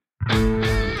Welcome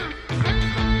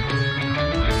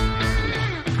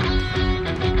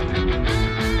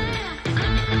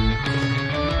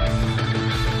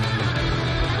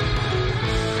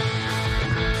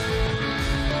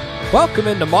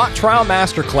into Mock Trial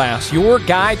Masterclass, your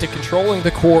guide to controlling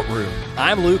the courtroom.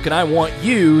 I'm Luke, and I want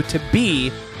you to be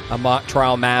a mock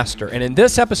trial master. And in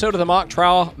this episode of the Mock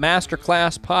Trial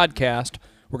Masterclass podcast,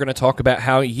 we're going to talk about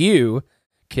how you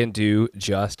can do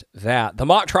just that. The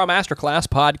Mock Trial Masterclass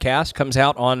podcast comes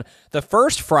out on the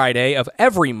first Friday of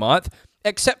every month,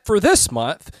 except for this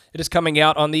month. It is coming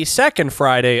out on the second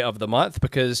Friday of the month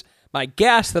because my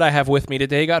guest that I have with me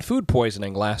today got food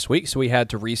poisoning last week, so we had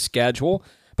to reschedule.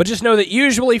 But just know that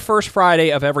usually first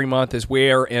Friday of every month is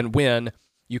where and when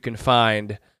you can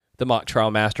find the Mock Trial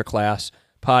Masterclass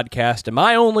podcast. And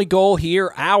my only goal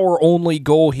here, our only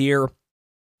goal here,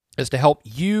 is to help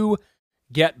you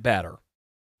get better.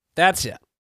 That's it.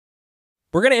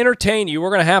 We're going to entertain you. We're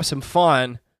going to have some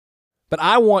fun. But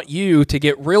I want you to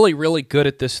get really, really good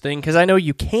at this thing because I know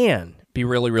you can be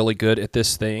really, really good at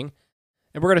this thing.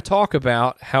 And we're going to talk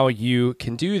about how you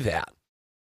can do that.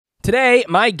 Today,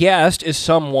 my guest is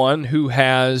someone who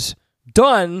has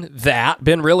done that,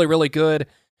 been really, really good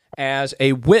as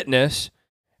a witness,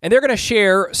 and they're going to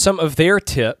share some of their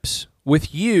tips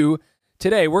with you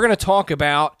today. We're going to talk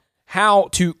about how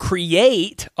to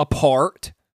create a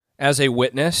part as a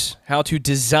witness, how to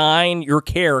design your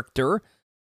character.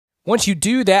 Once you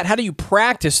do that, how do you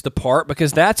practice the part?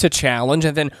 Because that's a challenge.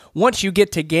 And then once you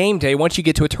get to game day, once you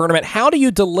get to a tournament, how do you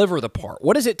deliver the part?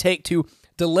 What does it take to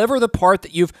deliver the part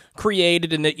that you've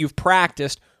created and that you've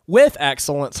practiced with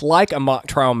excellence like a mock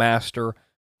trial master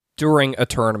during a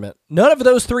tournament? None of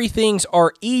those three things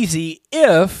are easy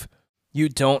if you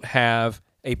don't have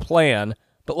a plan.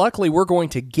 But luckily, we're going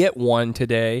to get one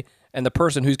today, and the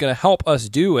person who's going to help us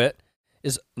do it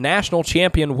is national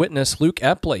champion witness Luke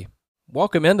Epley.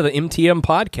 Welcome into the MTM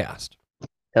podcast.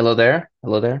 Hello there.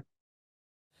 Hello there.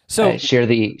 So share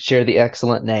the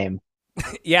excellent name.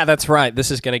 Yeah, that's right.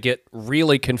 This is going to get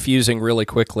really confusing really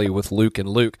quickly with Luke and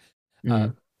Luke.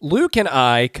 Luke and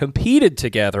I competed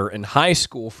together in high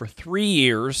school for 3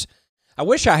 years. I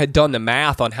wish I had done the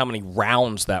math on how many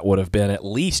rounds that would have been, at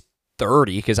least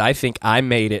 30, because I think I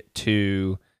made it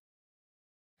to,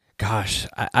 gosh,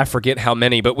 I forget how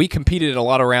many, but we competed in a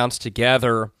lot of rounds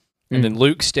together, and then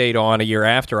Luke stayed on a year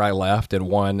after I left and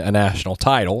won a national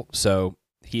title, so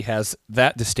he has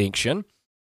that distinction.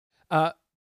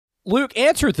 Luke,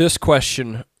 answer this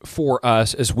question for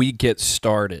us as we get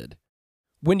started.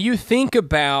 When you think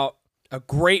about a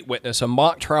great witness, a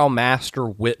mock trial master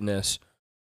witness,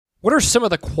 what are some of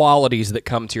the qualities that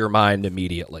come to your mind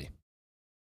immediately?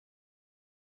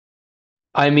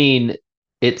 I mean,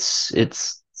 it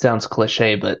sounds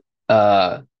cliche, but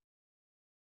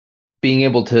being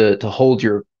able to hold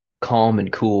your calm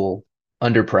and cool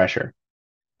under pressure,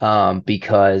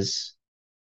 because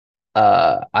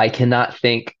I cannot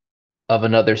think of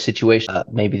another situation.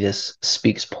 Maybe this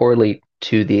speaks poorly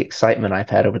to the excitement I've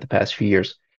had over the past few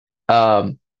years.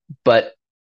 But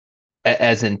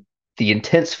as in the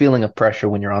intense feeling of pressure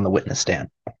when you're on the witness stand,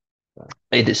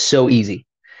 it is so easy,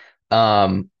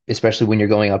 especially when you're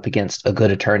going up against a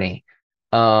good attorney,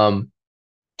 to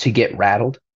get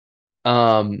rattled.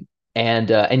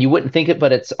 And you wouldn't think it,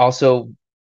 but it's also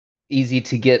easy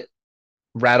to get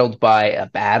rattled by a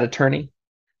bad attorney.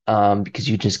 Because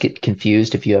you just get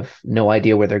confused if you have no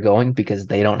idea where they're going because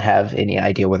they don't have any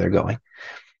idea where they're going.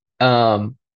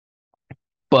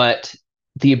 But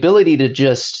the ability to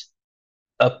just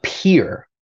appear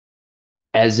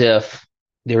as if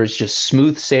there is just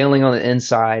smooth sailing on the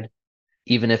inside,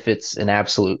 even if it's an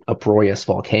absolute uproarious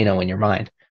volcano in your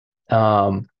mind,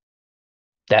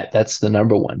 that's the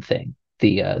number one thing.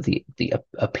 The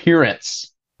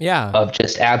appearance of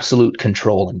just absolute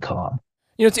control and calm.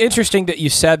 You know, it's interesting that you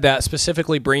said that,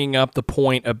 specifically bringing up the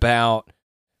point about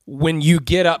when you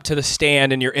get up to the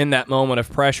stand and you're in that moment of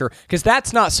pressure, because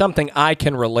that's not something I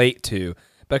can relate to,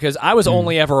 because I was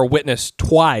only ever a witness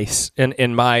twice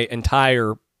in my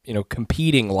entire,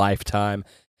 competing lifetime.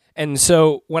 And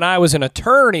so when I was an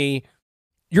attorney,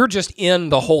 you're just in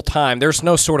the whole time. There's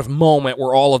no sort of moment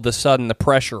where all of a sudden the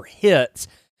pressure hits.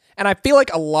 And I feel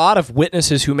like a lot of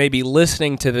witnesses who may be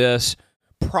listening to this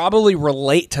probably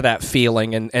relate to that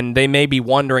feeling, and they may be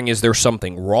wondering, is there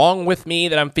something wrong with me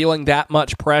that I'm feeling that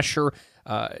much pressure?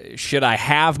 Should I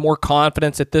have more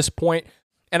confidence at this point?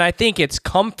 And I think it's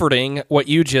comforting what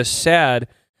you just said,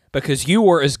 because you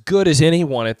were as good as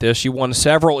anyone at this. You won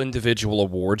several individual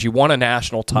awards. You won a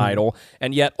national title,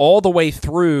 and yet all the way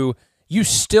through, you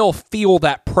still feel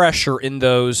that pressure in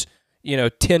those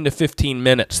 10 to 15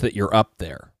 minutes that you're up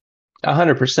there.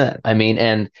 100%. I mean,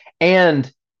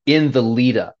 and in the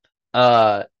lead up,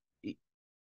 uh,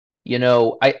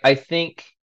 I think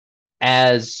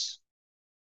as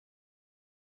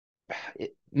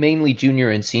mainly junior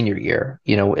and senior year,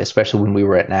 especially when we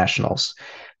were at nationals,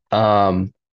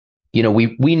 um,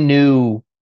 we knew,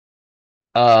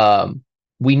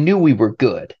 we knew we were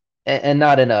good, and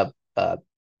not in a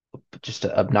just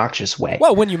an obnoxious way.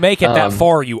 Well, when you make it that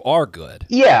far, you are good.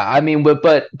 Yeah, I mean,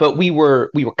 but we were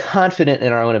confident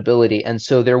in our own ability, and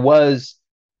so there was,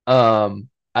 I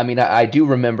mean, I do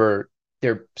remember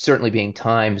there certainly being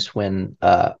times when,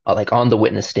 like on the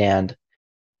witness stand,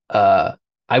 uh,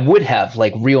 I would have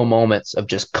like real moments of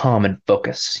just calm and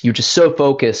focus. You're just so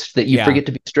focused that you Yeah. forget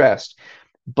to be stressed.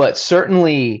 But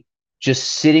certainly, just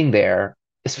sitting there,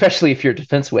 especially if you're a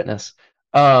defense witness,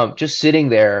 just sitting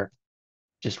there,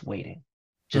 just waiting,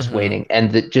 Mm-hmm.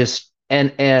 and that just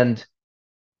and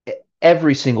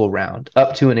every single round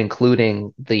up to and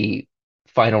including the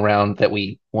final round that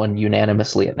we won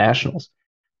unanimously at nationals.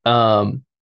 Um,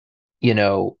 you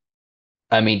know,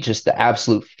 I mean, just the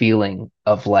absolute feeling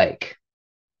of like,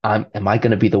 am I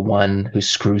going to be the one who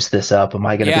screws this up? Am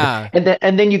I going to be Yeah.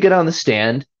 and then you get on the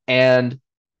stand and,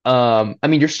 I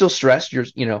mean, you're still stressed.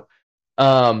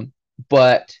 Um,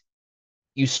 but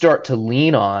you start to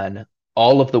lean on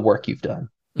all of the work you've done.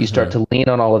 You start Mm-hmm. to lean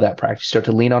on all of that practice. You start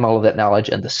to lean on all of that knowledge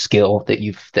and the skill that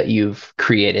you've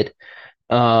created.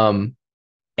 Um,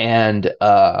 and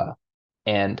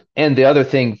and the other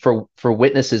thing for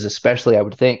witnesses, especially, I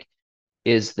would think,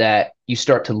 is that you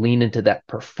start to lean into that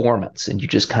performance and you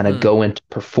just kind of Mm. go into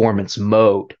performance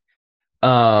mode.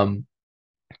 Um,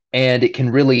 and it can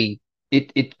really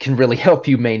help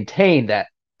you maintain that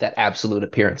absolute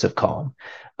appearance of calm.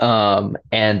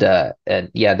 And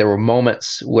yeah, there were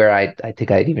moments where I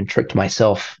think I'd even tricked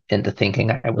myself into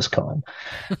thinking I was calm.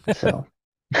 So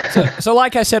So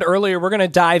like I said earlier, we're going to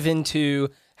dive into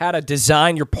how to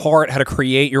design your part, how to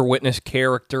create your witness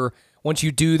character. Once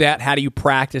you do that, how do you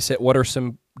practice it? What are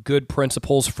some good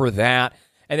principles for that?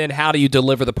 And then how do you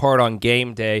deliver the part on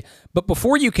game day? But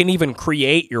before you can even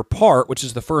create your part, which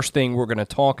is the first thing we're going to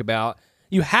talk about,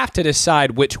 you have to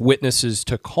decide which witnesses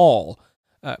to call.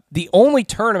 The only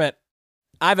tournament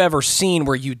I've ever seen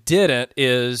where you didn't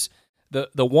is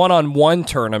the one-on-one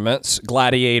tournaments,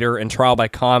 Gladiator and Trial by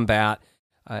Combat.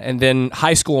 And then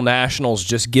high school nationals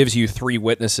just gives you 3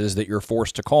 witnesses that you're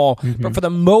forced to call. mm-hmm. But for the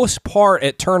most part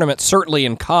at tournaments, certainly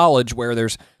in college where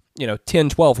there's 10,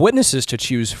 12 witnesses to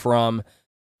choose from,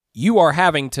 you are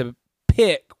having to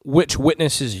pick which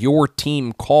witnesses your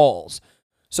team calls.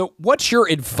 So what's your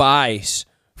advice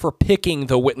for picking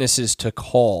the witnesses to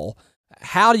call?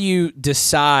 How do you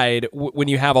decide when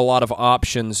you have a lot of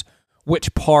options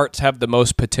which parts have the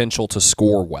most potential to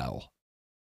score well?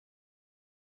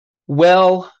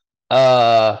 Well,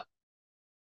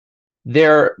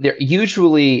 they're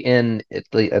usually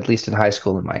at least in high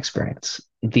school, in my experience,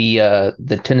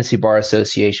 the Tennessee Bar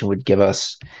Association would give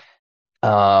us,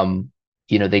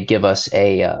 they give us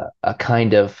a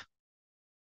kind of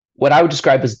what I would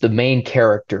describe as the main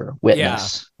character Yeah,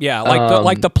 witness. yeah,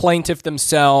 like the plaintiff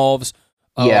themselves,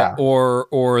 Yeah, or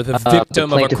the the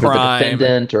victim of a plaintiff or the crime.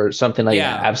 defendant or something like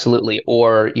that. Yeah, Absolutely.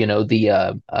 Or,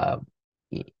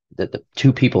 the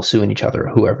two people suing each other or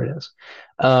whoever it is.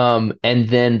 And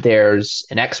then there's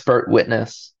an expert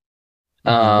witness, mm-hmm.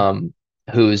 um,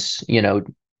 who's,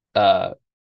 uh,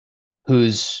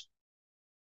 who's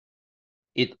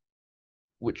it,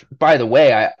 which, by the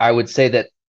way, I would say that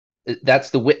that's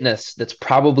the witness that's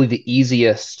probably the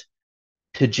easiest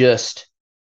to just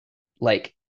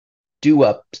like do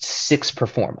a 6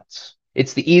 performance.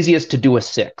 It's the easiest to do a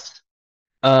 6.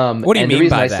 What do you And the mean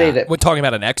reason by I say that? that, We're talking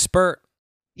about an expert.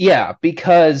 yeah,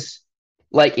 because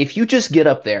like if you just get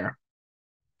up there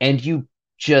and you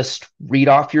just read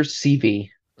off your CV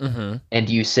Mm-hmm. and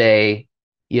you say,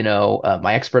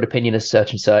 my expert opinion is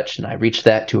such and such, and I reached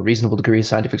that to a reasonable degree of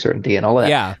scientific certainty and all of that.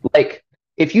 Yeah, Like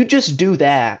if you just do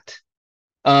that,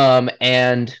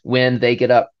 and when they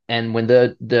get up and when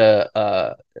the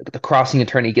crossing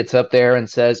attorney gets up there and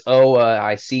says, "Oh,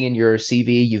 I see in your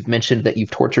CV you've mentioned that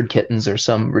you've tortured kittens or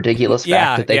some ridiculous fact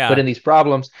yeah, that they put yeah. in these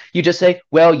problems," you just say,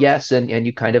 "Well, yes," and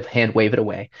you kind of hand wave it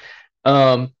away.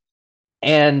 Um,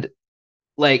 and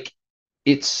like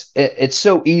it's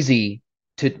so easy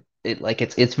to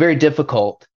it's very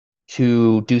difficult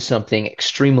to do something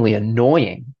extremely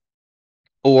annoying,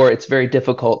 or it's very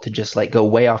difficult to just like go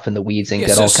way off in the weeds and Yeah,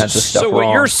 get so, all so, kinds of so stuff what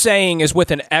you're wrong. saying is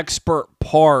with an expert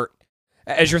part,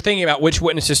 as you're thinking about which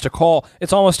witnesses to call,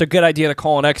 it's almost a good idea to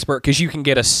call an expert because you can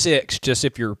get a 6 just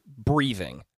if you're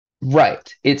breathing.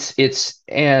 Right. It's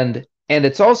and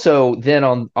it's also then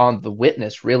on the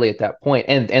witness really at that point,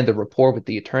 and the rapport with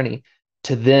the attorney,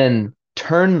 to then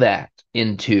turn that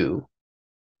into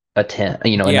a 10,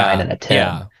 a 9 Yeah. and a 10.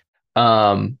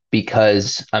 Yeah.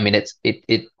 Because I mean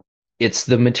it's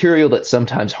the material that's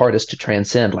sometimes hardest to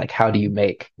transcend. Like, how do you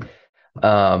make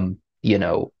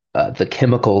the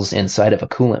chemicals inside of a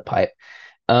coolant pipe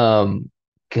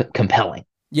compelling?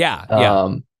 Yeah. Yeah.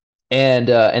 Um, and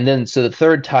then so the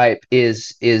third type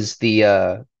is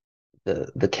the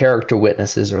character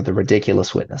witnesses, or the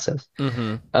ridiculous witnesses.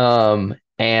 Mm-hmm. Um,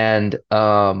 and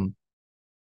um,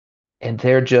 and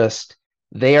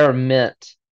they are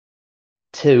meant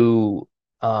to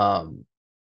um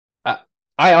I,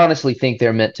 I honestly think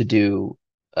they're meant to do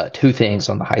two things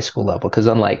on the high school level, because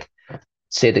unlike,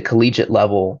 say, the collegiate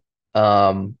level,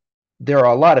 there are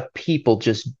a lot of people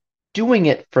just doing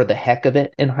it for the heck of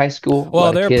it in high school. A Well, lot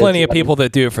of there are kids, plenty of people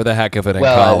that do it for the heck of it in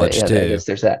well, college yeah, I too. guess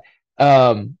there's that.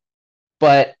 Um,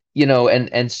 but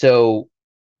and so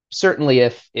certainly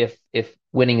if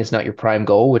winning is not your prime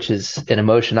goal, which is an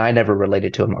emotion I never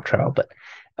related to in mock trial, but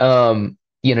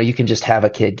you can just have a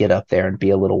kid get up there and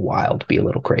be a little wild, be a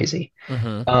little crazy.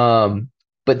 Mm-hmm.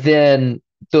 But then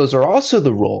those are also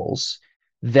the roles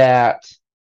that,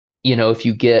 if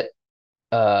you get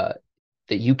uh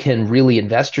that you can really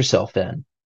invest yourself in,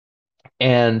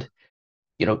 and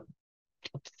you know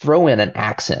throw in an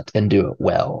accent and do it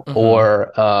well. Mm-hmm.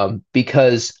 Or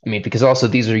because also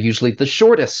these are usually the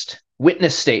shortest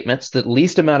witness statements, the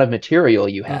least amount of material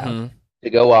you have Mm-hmm. to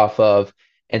go off of,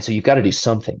 and so you've got to do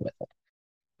something with it.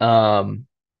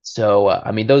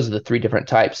 Those are the three different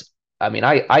types.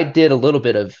 I did a little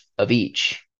bit of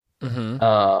each. Mm-hmm.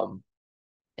 um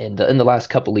in the last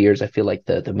couple of years, I feel like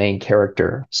the main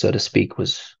character, so to speak,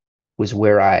 was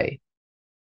where I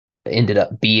ended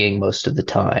up being most of the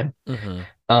time. Mm-hmm.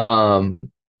 um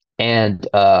and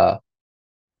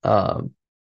um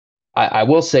I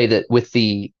will say that with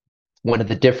the one of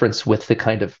the difference with the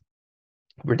kind of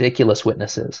ridiculous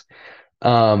witnesses,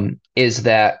 is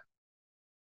that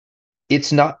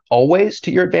it's not always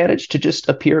to your advantage to just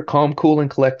appear calm, cool, and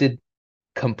collected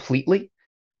completely.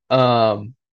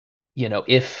 Um,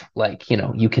 if, like,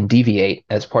 you can deviate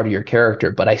as part of your character,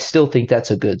 but I still think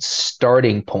that's a good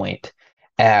starting point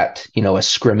at, a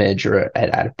scrimmage, or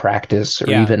at a practice, or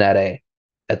Yeah. even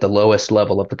at the lowest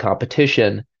level of the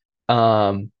competition.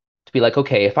 To be like,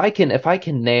 okay, if I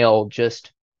can nail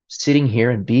just sitting here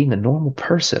and being a normal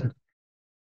person,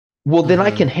 well, then I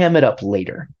Mm-hmm. can ham it up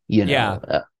later, Yeah.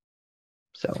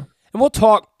 so. And we'll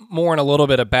talk more in a little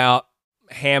bit about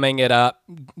hamming it up,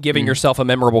 giving Mm. yourself a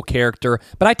memorable character.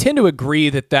 But I tend to agree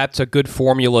that that's a good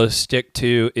formula to stick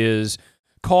to, is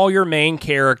call your main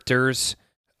characters,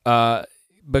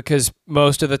 because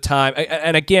most of the time,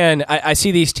 and again, I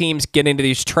see these teams get into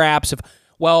these traps of,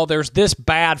 well, there's this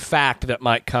bad fact that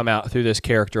might come out through this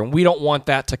character, and we don't want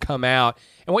that to come out.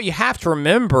 And what you have to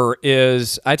remember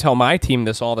is, I tell my team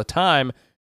this all the time,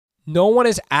 no one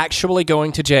is actually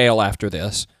going to jail after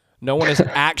this. No one is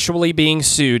actually being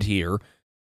sued here.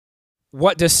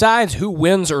 What decides who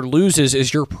wins or loses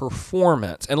is your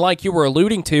performance. And like you were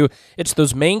alluding to, it's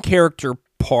those main character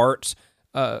parts,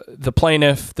 the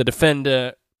plaintiff, the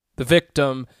defendant, the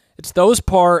victim. It's those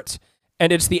parts,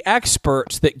 and it's the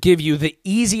experts that give you the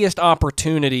easiest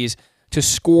opportunities to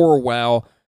score well.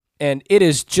 And it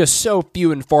is just so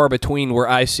few and far between where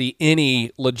I see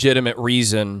any legitimate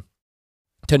reason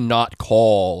to not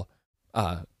call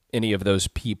any of those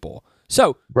people.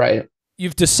 So Right.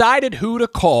 you've decided who to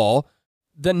call.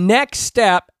 The next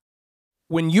step,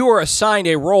 when you are assigned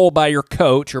a role by your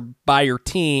coach or by your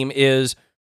team, is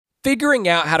figuring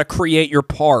out how to create your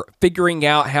part, figuring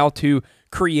out how to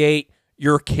create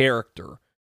your character.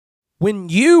 When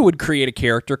you would create a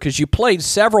character, because you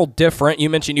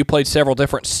mentioned you played several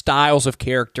different styles of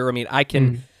character. I mean, I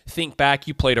can think back,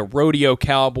 you played a rodeo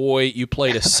cowboy, you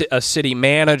played a city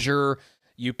manager,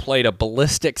 you played a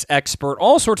ballistics expert,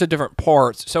 all sorts of different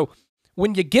parts. So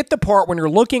when you get the part, when you're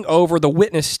looking over the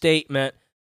witness statement,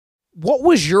 what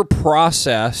was your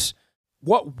process?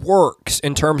 What works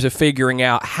in terms of figuring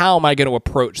out, how am I going to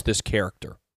approach this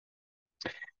character?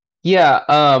 Yeah.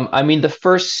 The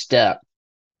first step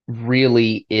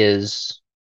really is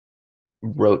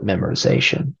rote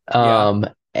memorization. Yeah.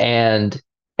 And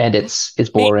it's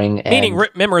boring, Meaning and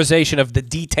memorization of the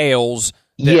details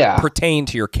that yeah, pertain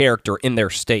to your character in their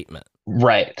statement.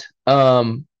 right.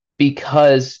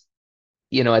 Because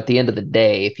at the end of the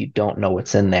day, if you don't know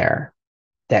what's in there,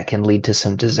 that can lead to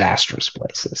some disastrous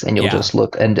places, and you'll Yeah. just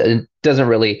look, and it doesn't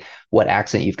really what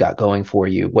accent you've got going for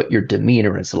you, what your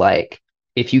demeanor is like.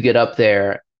 If you get up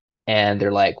there and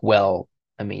they're like, well,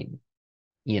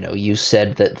 you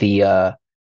said that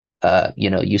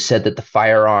you said that the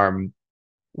firearm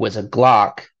was a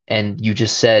Glock, and you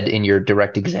just said in your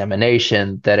direct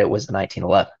examination that it was the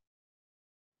 1911,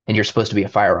 and you're supposed to be a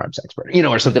firearms expert,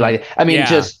 or something like that. I mean,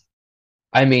 Yeah.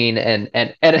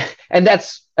 and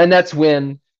that's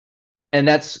when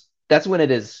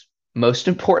it is most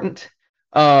important,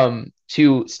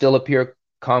 to still appear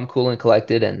calm, cool, and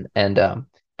collected.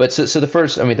 But so the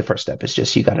first step is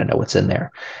just, you got to know what's in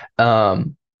there.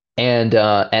 And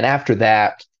after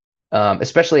that,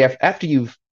 especially after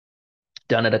you've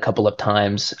done it a couple of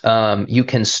times, you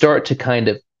can start to kind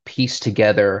of piece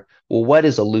together, well, what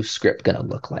is a loose script going to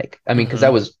look like? I mean, because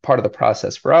that was part of the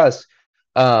process for us,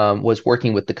 was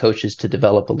working with the coaches to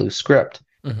develop a loose script.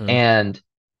 And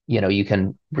you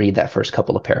can read that first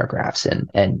couple of paragraphs,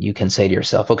 and you can say to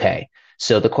yourself, okay,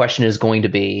 so the question is going to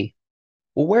be,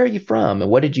 well, where are you from and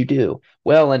what did you do?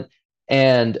 Well,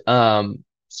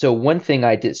 so one thing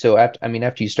I did, so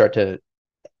after you start to,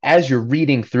 as you're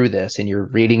reading through this, and you're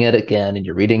reading it again and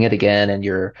you're reading it again, and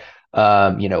you're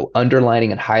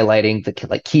underlining and highlighting the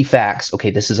like key facts.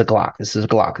 Okay, this is a Glock. This is a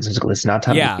Glock. This is not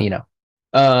time. Yeah.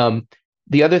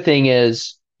 The other thing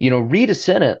is, read a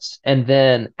sentence and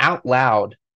then out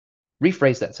loud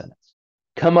rephrase that sentence.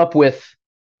 Come up with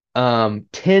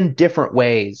 10 different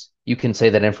ways you can say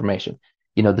that information.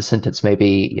 The sentence may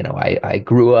be, I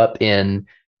grew up in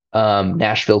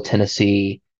Nashville,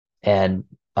 Tennessee, and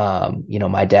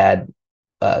my dad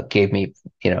gave me,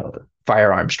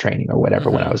 firearms training or whatever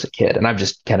when I was a kid. And I'm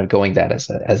just kind of going that as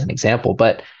an example.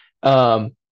 But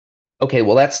okay,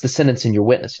 well, that's the sentence in your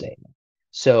witness statement.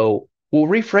 So we'll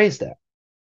rephrase that.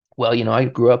 Well, I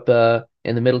grew up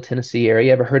in the Middle Tennessee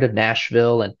area. Ever heard of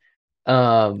Nashville? And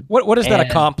what does that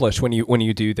accomplish when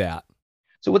you do that?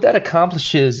 So what that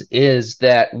accomplishes is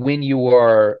that when you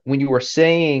are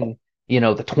saying,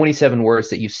 the 27 words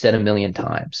that you've said a million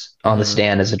times on the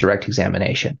stand as a direct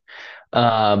examination,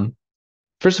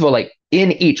 first of all, like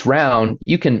in each round,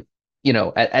 you can,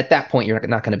 at that point, you're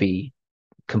not going to be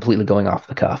completely going off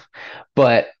the cuff,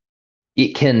 but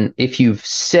it can, if you've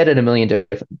said it a million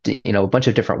different, a bunch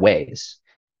of different ways,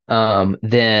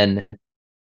 then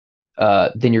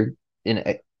you're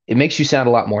it makes you sound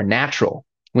a lot more natural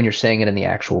when you're saying it in the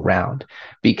actual round,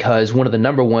 because one of the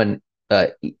number one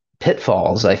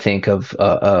pitfalls, I think, of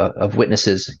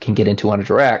witnesses can get into on a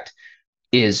direct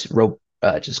is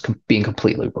being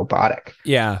completely robotic.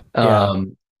 Yeah.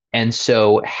 And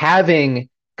so having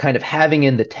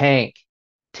in the tank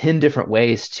 10 different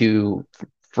ways to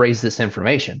phrase this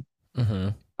information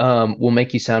will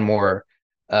make you sound more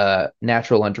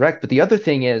natural on direct. But the other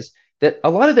thing is that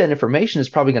a lot of that information is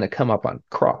probably going to come up on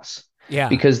cross. Yeah.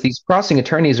 Because these crossing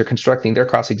attorneys are constructing their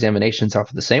cross examinations off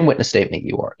of the same witness statement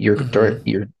you are. You're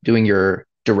doing your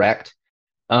direct.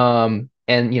 And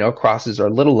crosses are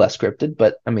a little less scripted,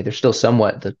 but I mean, they're still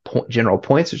somewhat, the general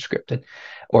points are scripted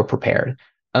or prepared.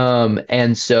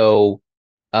 And so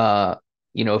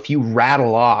if you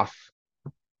rattle off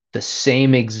the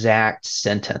same exact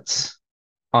sentence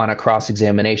on a cross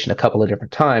examination a couple of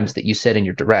different times that you said in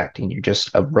your direct, and you're just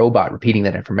a robot repeating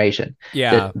that information,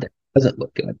 that doesn't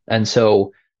look good. And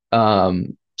so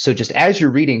just as you're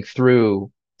reading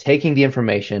through, taking the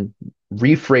information,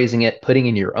 rephrasing it, putting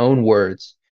in your own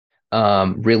words,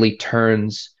 really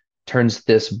turns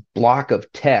this block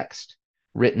of text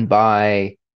written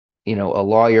by a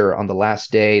lawyer on the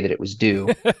last day that it was due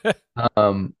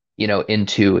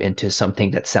into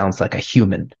something that sounds like a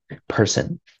human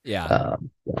person.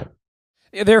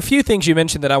 There are a few things you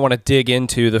mentioned that I want to dig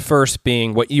into. The first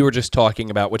being what you were just talking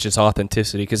about, which is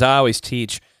authenticity, because I always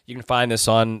teach, you can find this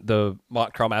on the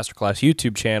Mock Trial Masterclass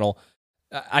YouTube channel,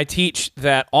 I teach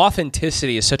that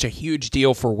authenticity is such a huge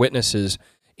deal for witnesses,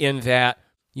 in that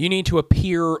you need to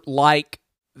appear like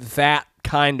that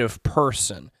kind of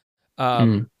person.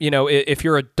 If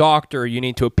you're a doctor, you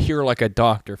need to appear like a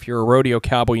doctor. If you're a rodeo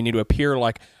cowboy, you need to appear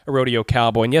like a rodeo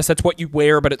cowboy. And yes, that's what you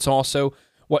wear, but it's also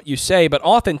what you say. But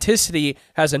authenticity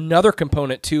has another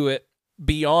component to it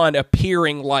beyond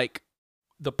appearing like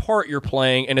the part you're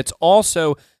playing, and it's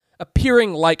also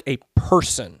appearing like a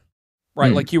person,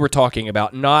 right? Like you were talking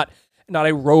about, not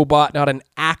a robot, not an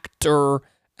actor.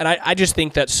 And I just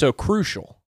think that's so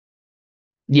crucial.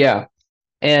 Yeah.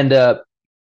 And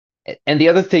the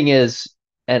other thing is,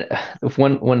 and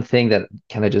one thing that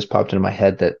kind of just popped into my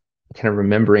head that kind of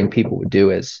remembering people would do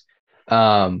is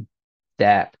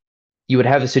that you would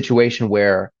have a situation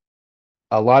where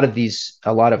a lot of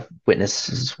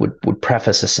witnesses would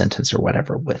preface a sentence or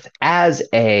whatever with, as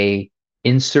a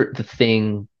insert the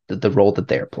thing, the role that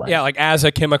they're playing. Yeah, like as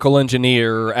a chemical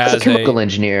engineer, as a chemical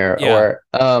engineer, yeah. or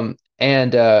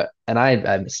and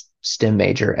I'm STEM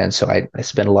major, and so I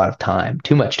spent a lot of time,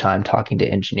 too much time, talking to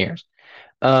engineers.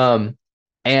 Um,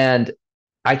 and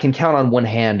I can count on one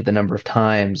hand the number of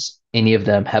times any of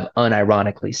them have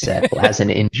unironically said, "Well, as an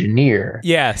engineer,"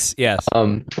 Yes, yes.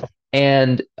 um,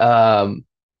 and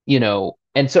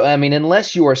and so I mean,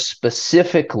 unless you are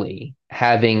specifically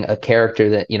having a character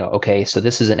that, okay, so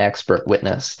this is an expert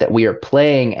witness that we are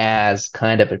playing as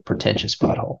kind of a pretentious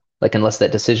butthole. Like, unless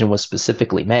that decision was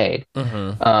specifically made,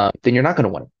 Mm-hmm. then you're not going to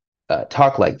want to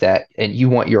talk like that, and you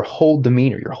want your whole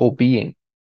demeanor, your whole being,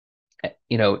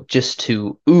 just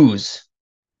to ooze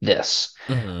this.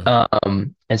 Mm-hmm.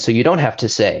 And so you don't have to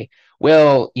say,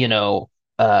 well,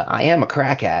 I am a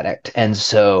crack addict. And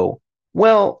so,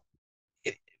 well,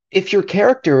 if your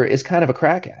character is kind of a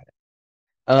crack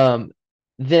addict,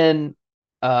 then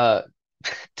uh,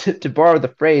 to borrow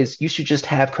the phrase, you should just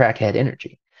have crackhead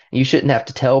energy. You shouldn't have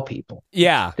to tell people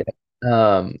Yeah.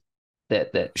 that,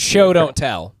 that Show don't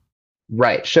tell.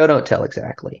 right. Show don't tell,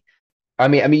 exactly.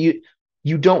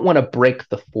 You don't want to break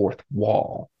the fourth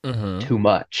wall Mm-hmm. too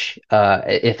much,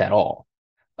 if at all.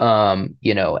 And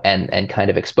kind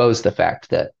of expose the fact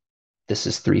that this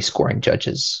is three scoring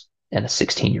judges and a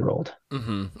 16-year-old.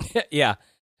 Mm-hmm. Yeah.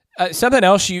 Something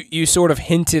else you sort of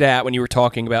hinted at when you were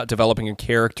talking about developing a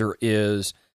character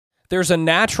is there's a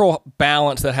natural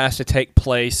balance that has to take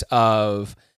place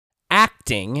of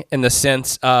acting, in the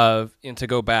sense of, and to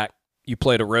go back, you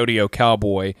played a rodeo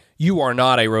cowboy. You are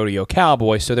not a rodeo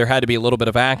cowboy, so there had to be a little bit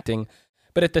of acting.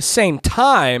 But at the same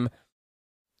time,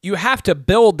 you have to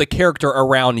build the character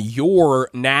around your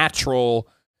natural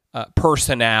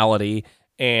personality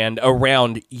and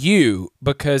around you,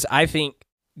 because I think,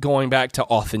 going back to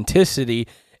authenticity,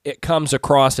 it comes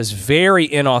across as very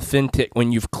inauthentic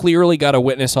when you've clearly got a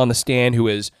witness on the stand who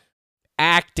is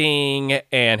acting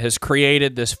and has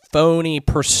created this phony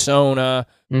persona,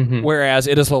 whereas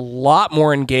it is a lot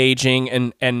more engaging,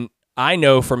 and I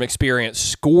know from experience,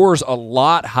 scores a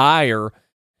lot higher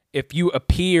if you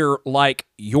appear like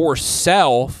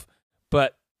yourself,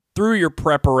 but through your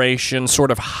preparation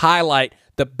sort of highlight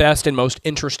the best and most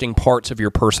interesting parts of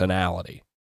your personality.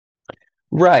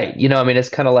 Right. It's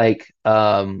kind of like,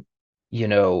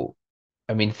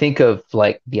 think of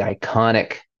like the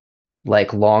iconic,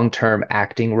 like long-term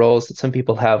acting roles that some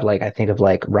people have. Like, I think of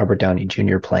like Robert Downey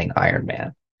Jr. playing Iron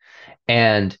Man.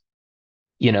 And,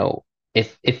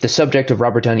 if the subject of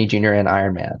Robert Downey Jr. and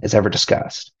Iron Man is ever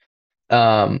discussed,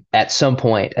 at some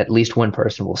point, at least one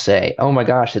person will say, "Oh my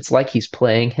gosh, it's like he's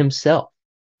playing himself."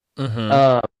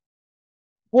 Mm-hmm.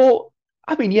 Well,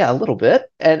 yeah, a little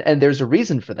bit, and there's a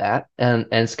reason for that, and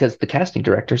it's because the casting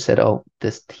director said, "Oh,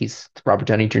 he's Robert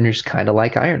Downey Jr. is kind of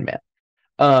like Iron Man."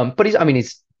 But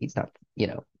he's not.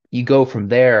 You go from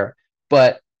there,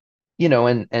 but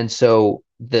and so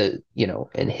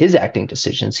in his acting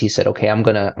decisions, he said, "Okay, I'm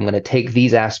gonna take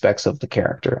these aspects of the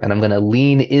character, and I'm gonna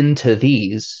lean into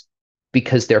these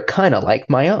because they're kind of like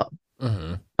my own."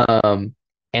 Mm-hmm.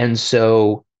 And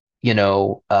so, you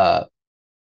know, uh,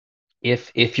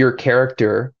 if your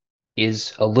character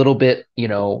is a little bit,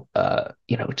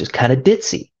 just kind of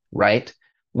ditzy, right?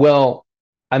 Well,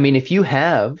 if you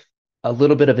have a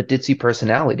little bit of a ditzy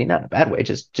personality, not in a bad way,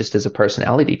 just as a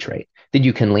personality trait, then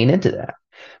you can lean into that.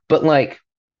 But like,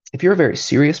 if you're a very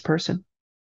serious person,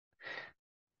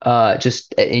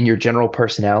 just in your general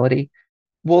personality,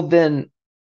 well, then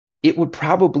it would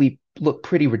probably look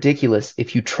pretty ridiculous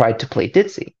if you tried to play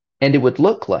ditzy. And it would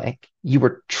look like you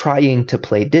were trying to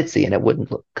play ditzy, and it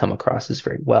wouldn't come across as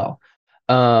very well.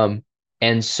 And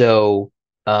so,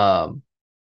 some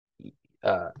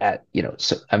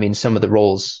of the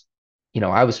roles,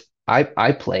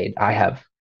 I played,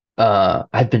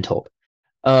 I've been told,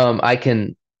 I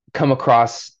can come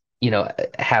across,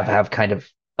 have kind of,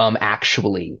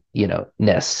 actually,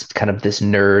 ness, kind of this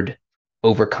nerd,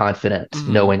 overconfident,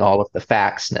 knowing all of the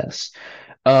factsness.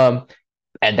 And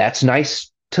that's nice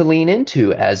to lean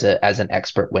into as an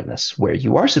expert witness, where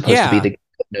you are supposed to be the guy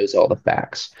that knows all the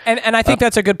facts. And I think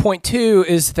that's a good point too,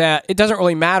 is that it doesn't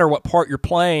really matter what part you're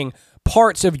playing.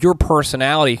 Parts of your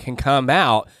personality can come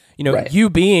out. Right. You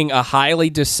being a highly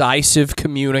decisive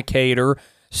communicator,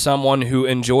 someone who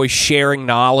enjoys sharing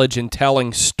knowledge and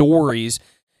telling stories,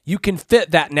 you can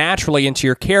fit that naturally into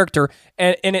your character.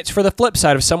 And it's for the flip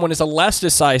side. If someone is a less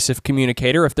decisive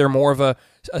communicator, if they're more of a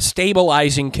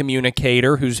stabilizing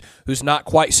communicator who's not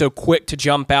quite so quick to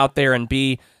jump out there and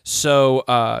be so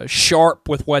sharp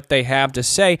with what they have to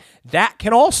say, that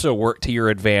can also work to your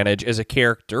advantage as a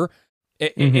character.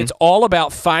 It's all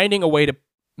about finding a way to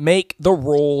make the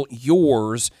role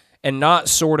yours and not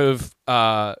sort of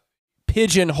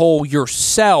pigeonhole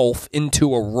yourself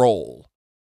into a role.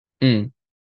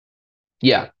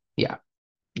 Yeah.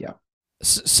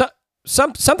 So,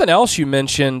 something else you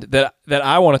mentioned that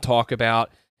I want to talk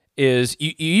about is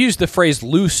you use the phrase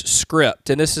loose script,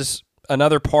 and this is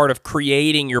another part of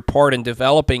creating your part and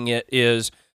developing it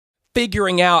is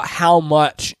figuring out how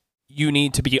much you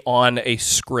need to be on a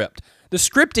script. The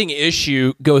scripting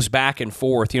issue goes back and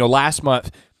forth. Last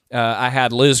month I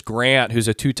had Liz Grant, who's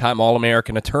a 2-time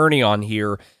All-American attorney, on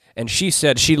here, and she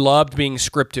said she loved being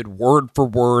scripted word for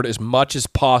word as much as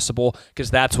possible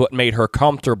because that's what made her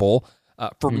comfortable.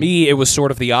 For me, it was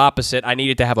sort of the opposite. I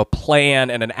needed to have a plan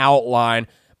and an outline,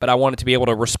 but I wanted to be able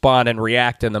to respond and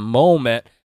react in the moment.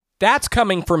 That's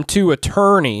coming from 2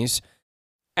 attorneys.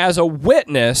 As a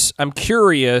witness, I'm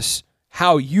curious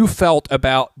how you felt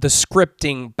about the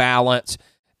scripting balance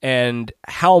and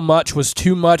how much was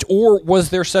too much, or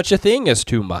was there such a thing as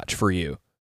too much for you?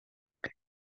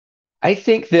 I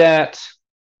think that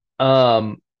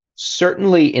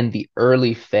certainly in the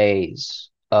early phase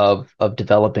of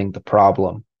developing the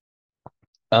problem,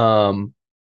 there's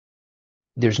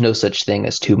no such thing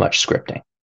as too much scripting.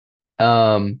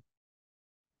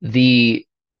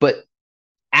 But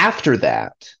after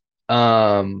that,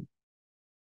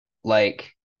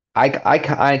 like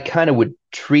I kind of would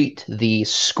treat the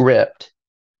script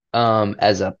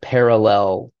as a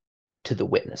parallel to the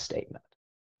witness statement,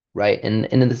 right? And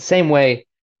in the same way,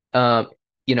 in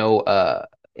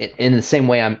the same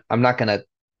way, I'm gonna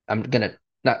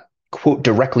not quote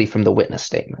directly from the witness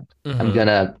statement. I'm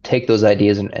gonna take those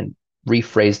ideas and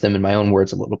rephrase them in my own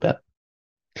words a little bit.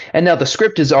 And now the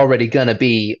script is already gonna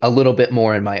be a little bit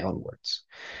more in my own words.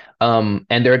 And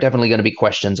there are definitely going to be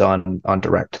questions on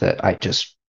direct that I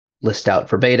just list out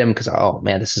verbatim because, oh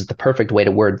man, this is the perfect way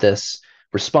to word this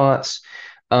response.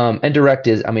 And direct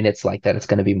is, I mean, it's like that. It's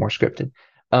going to be more scripted.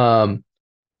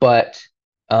 But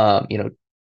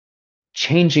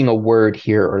changing a word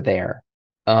here or there,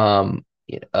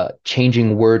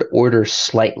 changing word order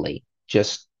slightly,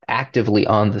 just actively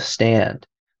on the stand,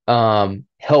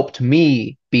 helped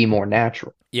me be more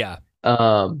natural. Yeah.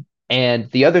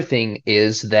 And the other thing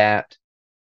is that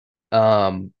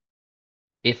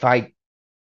if I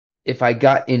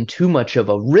got in too much of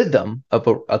a rhythm, of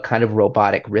a kind of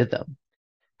robotic rhythm,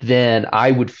 then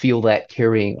I would feel that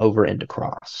carrying over into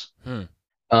cross. And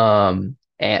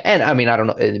I mean, I don't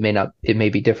know, it may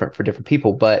be different for different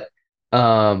people, but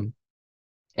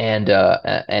and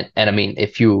I mean,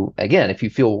 if you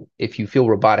feel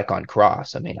robotic on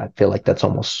cross, I mean, I feel like that's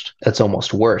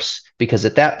almost worse, because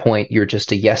at that point you're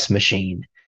just a yes machine.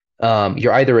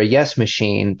 You're either a yes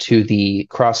machine to the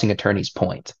crossing attorney's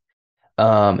point,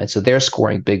 and so they're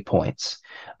scoring big points,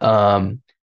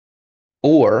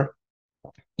 or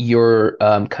you're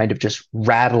kind of just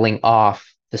rattling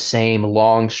off the same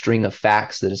long string of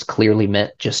facts that is clearly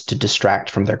meant just to distract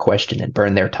from their question and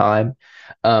burn their time.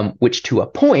 Which to a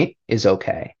point is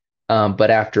okay, but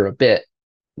after a bit,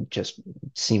 just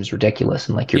seems ridiculous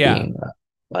and like you're being a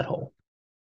butthole.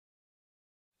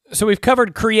 So we've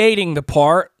covered creating the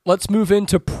part. Let's move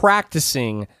into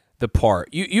practicing the part.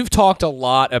 You've talked a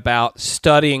lot about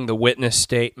studying the witness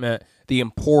statement, the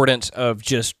importance of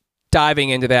just diving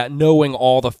into that, knowing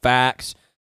all the facts.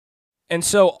 And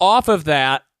so off of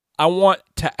that, I want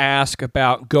to ask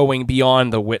about going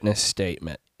beyond the witness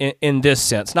statement. In this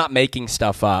sense, not making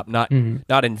stuff up, not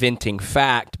inventing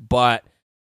fact, but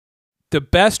the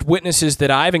best witnesses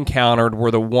that I've encountered were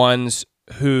the ones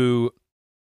who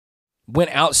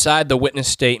went outside the witness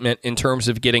statement in terms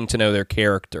of getting to know their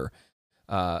character.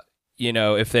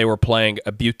 If they were playing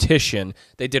a beautician,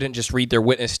 they didn't just read their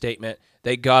witness statement.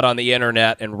 They got on the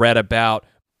internet and read about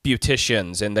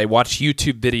beauticians, and they watched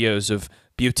YouTube videos of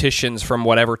beauticians from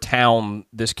whatever town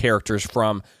this character's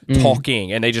from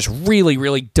talking, and they just really,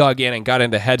 really dug in and got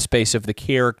into the headspace of the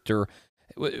character.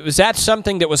 Was that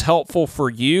something that was helpful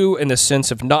for you in the sense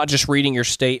of not just reading your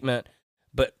statement,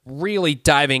 but really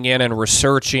diving in and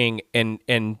researching and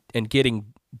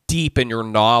getting deep in your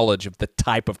knowledge of the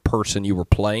type of person you were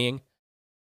playing?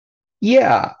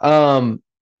 Yeah,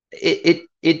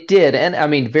 it did. And I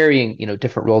mean, varying,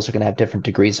 different roles are going to have different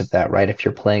degrees of that, right? If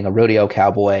you're playing a rodeo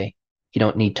cowboy, you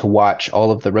don't need to watch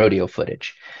all of the rodeo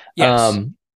footage. Yes.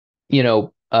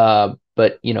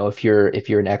 But if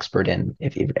you're an expert in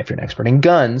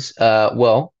guns,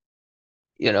 well,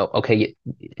 okay,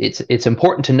 it's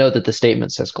important to know that the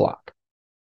statement says Glock.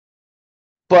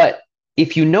 But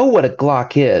if you know what a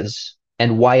Glock is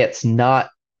and why it's not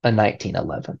a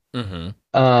 1911,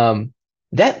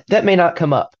 that may not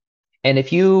come up. And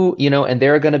if and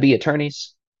there are going to be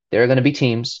attorneys, there are going to be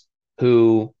teams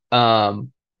who,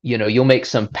 you'll make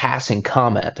some passing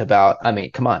comment about, I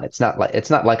mean, come on, it's not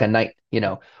like a night,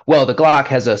 well, the Glock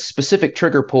has a specific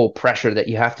trigger pull pressure that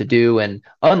you have to do. And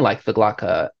unlike the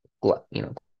Glock you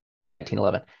know,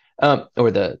 1911,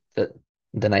 or the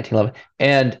 1911.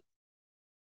 And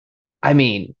I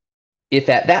mean, if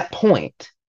at that point,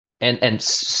 and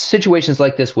situations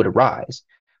like this would arise,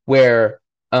 where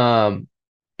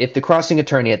if the crossing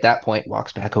attorney at that point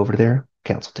walks back over to their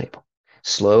counsel table,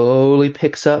 slowly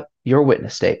picks up your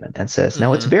witness statement and says,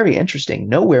 "Now it's very interesting.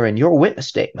 Nowhere in your witness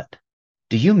statement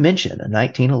do you mention a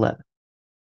 1911,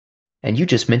 and you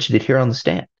just mentioned it here on the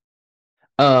stand."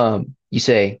 You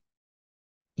say,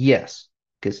 "Yes,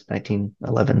 because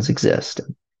 1911s exist,"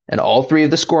 and all three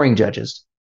of the scoring judges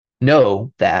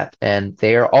know that, and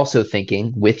they are also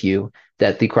thinking with you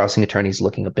that the crossing attorney is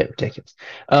looking a bit ridiculous.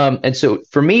 And so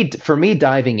for me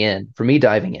diving in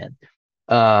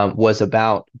was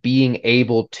about being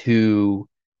able to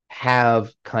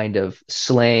have kind of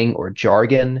slang or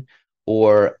jargon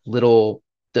or the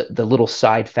little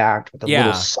side fact or the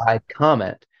little side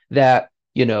comment that,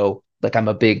 like I'm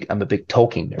a big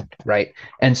Tolkien nerd, right?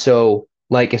 And so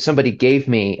like if somebody gave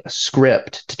me a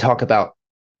script to talk about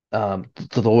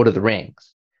the Lord of the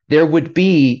Rings,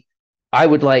 I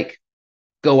would like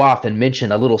go off and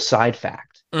mention a little side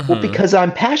fact. Well, because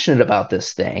I'm passionate about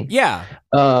this thing. Yeah.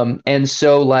 And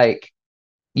so like,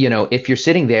 if you're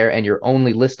sitting there and you're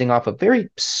only listing off a very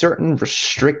certain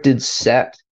restricted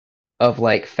set of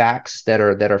like facts that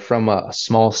are from a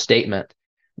small statement,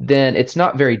 then it's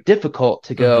not very difficult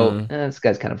to go, this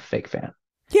guy's kind of a fake fan.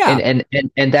 Yeah.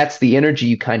 And that's the energy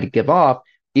you kind of give off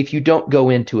if you don't go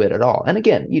into it at all. And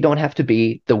again, you don't have to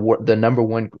be the number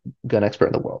one gun expert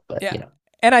in the world, but yeah.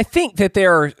 And I think that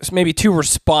there are maybe two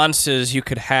responses you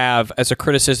could have as a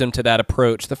criticism to that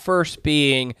approach. The first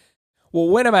being, well,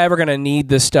 when am I ever going to need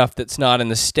this stuff that's not in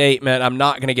the statement? I'm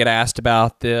not going to get asked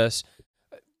about this.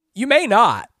 You may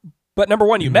not, but number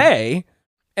one, you may.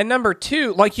 And number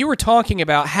two, like you were talking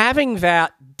about, having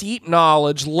that deep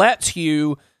knowledge lets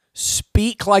you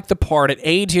speak like the part. It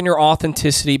aids in your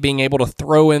authenticity, being able to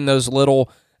throw in those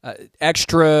little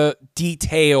extra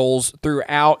details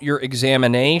throughout your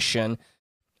examination.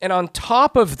 And on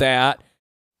top of that,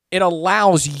 it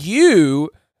allows you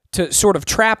to sort of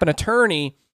trap an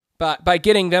attorney by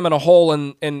getting them in a hole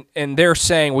and they're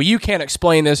saying, well, you can't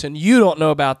explain this and you don't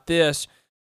know about this.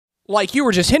 Like you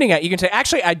were just hinting at, you can say,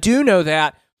 actually, I do know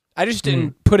that. I just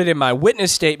didn't put it in my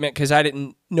witness statement because I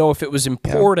didn't know if it was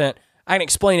important. Yeah. I can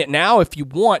explain it now if you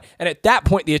want. And at that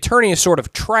point, the attorney is sort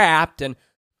of trapped. And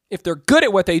if they're good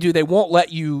at what they do, they won't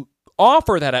let you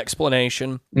offer that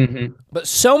explanation. But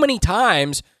so many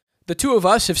times, the two of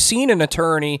us have seen an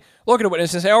attorney look at a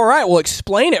witness and say, all right, well,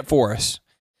 explain it for us.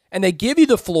 And they give you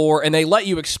the floor and they let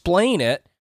you explain it.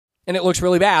 And it looks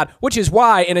really bad, which is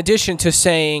why, in addition to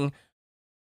saying,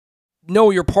 know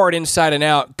your part inside and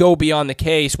out, go beyond the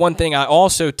case, one thing I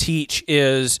also teach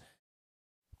is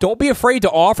don't be afraid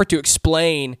to offer to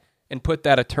explain and put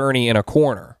that attorney in a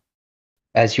corner.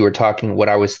 As you were talking, what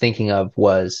I was thinking of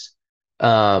was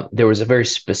there was a very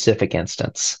specific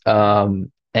instance.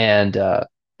 And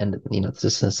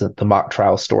this is the mock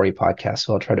trial story podcast,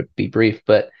 so I'll try to be brief.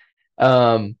 But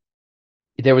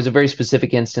there was a very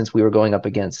specific instance. We were going up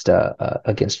against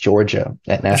Georgia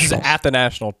at nationals. This is at the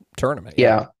national tournament.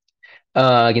 Yeah.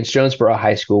 Against Jonesboro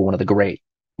High School, one of the great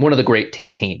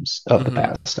teams of the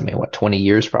past. I mean, 20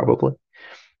 years probably.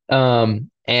 And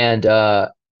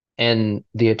the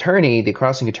attorney, the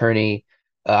crossing attorney,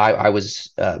 I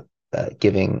was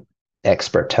giving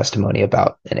expert testimony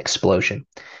about an explosion,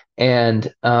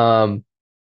 and the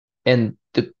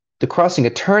crossing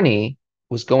attorney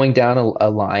was going down a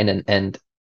line, and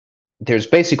there's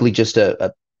basically just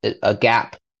a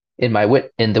gap in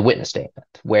the witness statement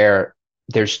where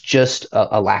there's just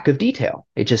a lack of detail.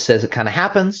 It just says it kind of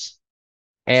happens,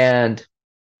 and the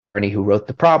attorney who wrote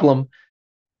the problem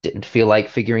didn't feel like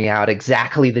figuring out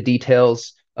exactly the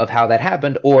details of how that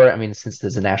happened, or I mean, since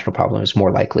there's a national problem, it's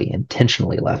more likely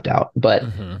intentionally left out. But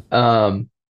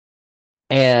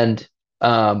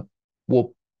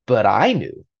but I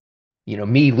knew,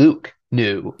 me, Luke,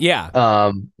 knew,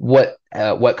 what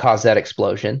caused that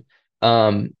explosion,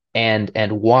 and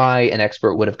why an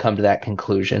expert would have come to that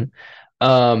conclusion.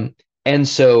 And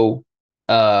so,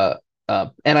 and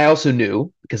I also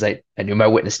knew, because I knew my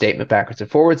witness statement backwards and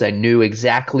forwards, I knew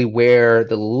exactly where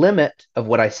the limit of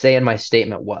what I say in my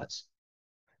statement was.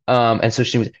 And so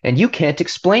she was, and you can't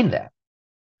explain that.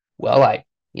 Well, I,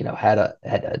 had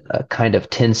a kind of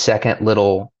 10-second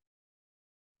little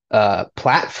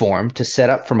platform to set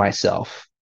up for myself,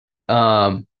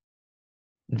 that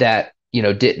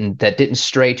didn't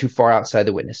stray too far outside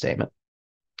the witness statement.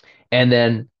 And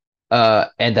then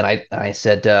I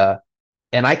said,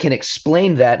 and I can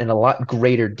explain that in a lot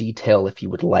greater detail if you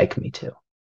would like me to.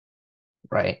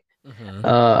 Right.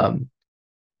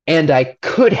 And I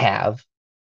could have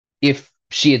if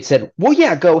she had said, well,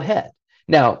 yeah, go ahead.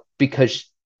 Now, because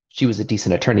she was a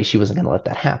decent attorney, she wasn't going to let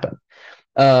that happen.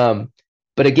 Um,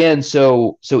 but again,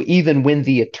 so even when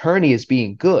the attorney is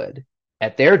being good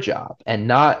at their job and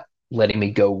not letting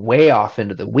me go way off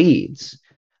into the weeds,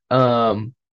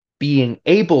 um, being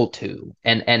able to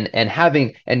and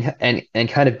having and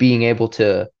kind of being able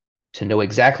to know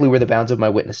exactly where the bounds of my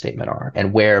witness statement are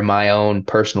and where my own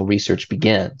personal research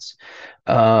begins,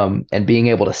 and being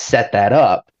able to set that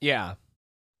up Yeah.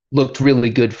 looked really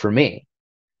good for me.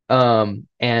 And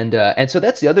so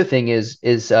that's the other thing is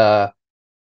there's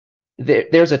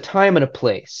a time and a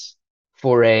place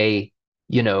for a,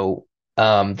 you know,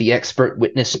 the expert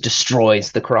witness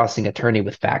destroys the crossing attorney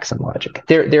with facts and logic.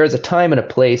 There is a time and a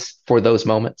place for those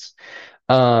moments.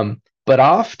 But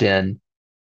often,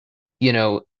 you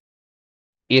know,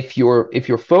 if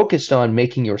you're focused on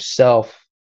making yourself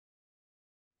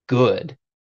good,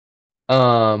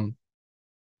 um,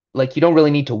 like you don't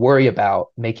really need to worry about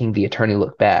making the attorney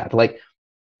look bad. Like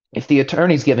if the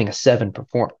attorney's giving a 7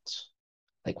 performance,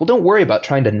 like, well, don't worry about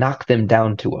trying to knock them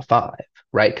down to a 5,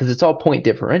 right? Because it's all point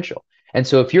differential. And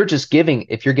so if you're giving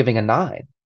a 9,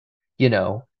 you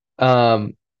know,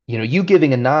 you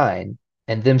giving a 9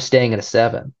 and them staying at a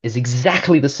 7 is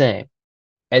exactly the same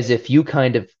as if you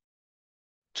kind of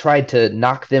tried to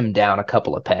knock them down a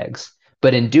couple of pegs,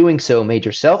 but in doing so made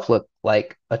yourself look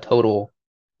like a total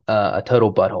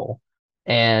butthole,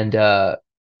 and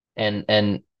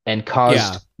and Yeah.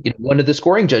 caused one of the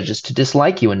scoring judges to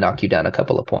dislike you and knock you down a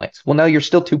couple of points. Well, now you're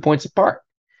still 2 points apart,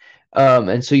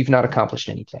 and so you've not accomplished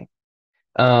anything.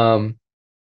 Um,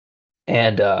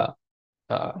 and so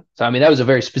I mean that was a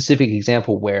very specific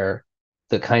example where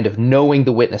the kind of knowing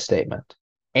the witness statement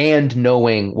and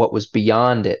knowing what was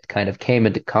beyond it kind of came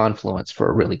into confluence for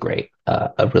a really great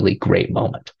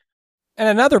moment. And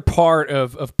another part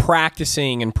of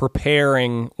practicing and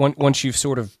preparing once you've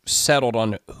sort of settled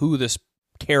on who this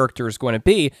character is going to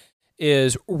be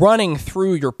is running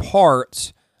through your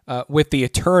parts with the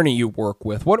attorney you work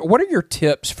with. What are your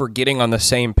tips for getting on the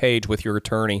same page with your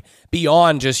attorney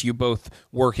beyond just you both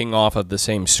working off of the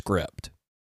same script?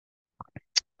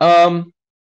 Um,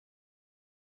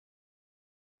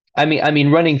 I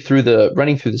mean, running through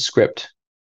the script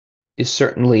is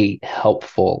certainly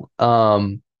helpful.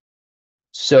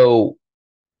 So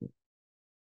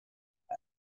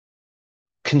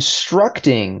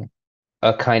constructing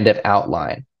a kind of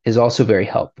outline is also very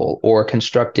helpful, or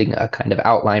constructing a kind of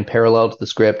outline parallel to the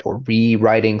script, or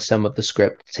rewriting some of the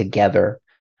script together,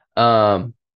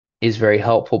 um, is very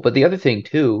helpful. But the other thing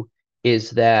too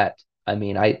is that I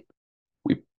mean,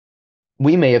 we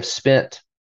we may have spent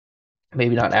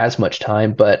maybe not as much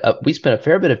time, but we spent a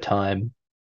fair bit of time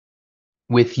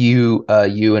with you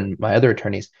and my other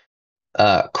attorneys,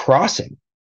 crossing,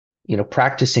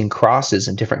 practicing crosses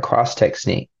and different cross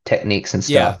techniques and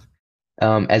Yeah. stuff,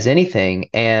 as anything.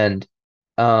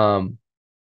 Um,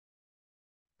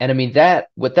 and I mean that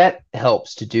what that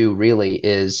helps to do really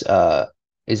is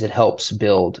it helps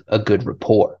build a good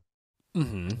rapport.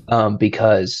 Mm-hmm.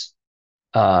 Because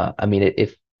I mean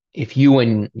if you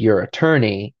and your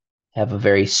attorney have a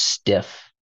very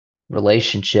stiff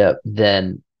relationship,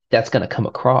 then that's going to come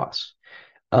across.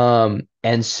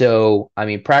 And so, I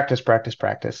mean, practice, practice,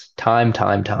 practice, time.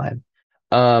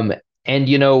 Um, and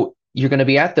you're going to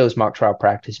be at those mock trial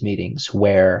practice meetings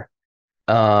where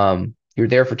you're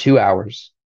there for 2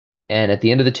 hours. And at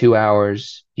the end of the 2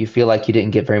 hours, you feel like you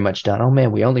didn't get very much done. Oh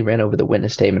man, we only ran over the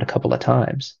witness statement a couple of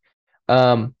times.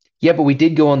 Yeah, but we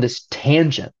did go on this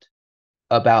tangent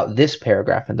about this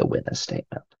paragraph in the witness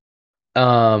statement.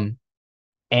 Um,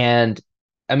 And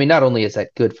I mean, not only is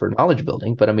that good for knowledge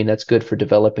building, but I mean, that's good for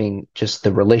developing just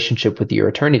the relationship with your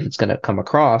attorney that's going to come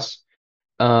across.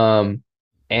 Um,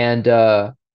 and,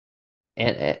 uh,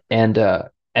 and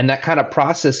that kind of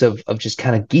process of just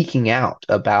kind of geeking out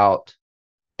about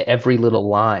every little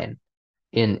line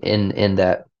in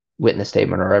that witness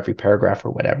statement or every paragraph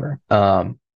or whatever.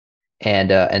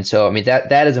 And so, I mean,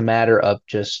 that is a matter of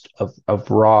just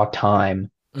of raw time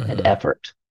and Mm-hmm.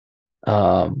 effort.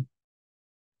 Um,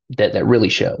 that really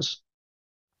shows.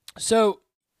 So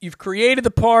you've created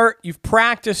the part, you've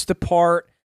practiced the part,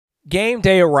 game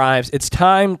day arrives, it's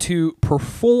time to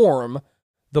perform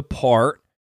the part.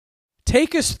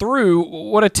 Take us through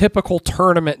what a typical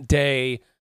tournament day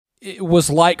was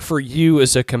like for you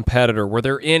as a competitor. Were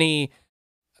there any,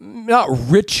 not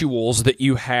rituals that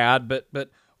you had, but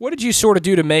what did you sort of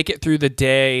do to make it through the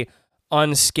day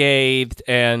unscathed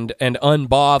and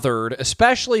unbothered,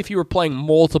 especially if you were playing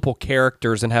multiple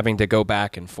characters and having to go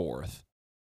back and forth?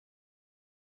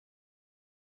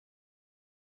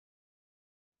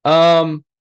 Um,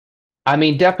 I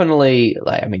mean, definitely,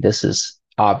 like, I mean, this is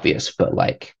obvious, but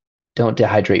like, don't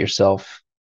dehydrate yourself.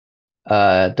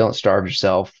 Don't starve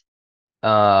yourself.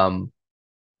 Um,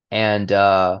 and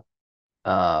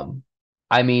um,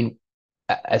 I mean,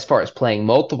 as far as playing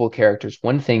multiple characters,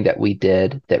 one thing that we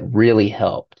did that really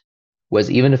helped was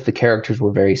even if the characters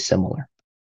were very similar,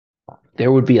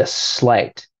 there would be a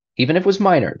slight, even if it was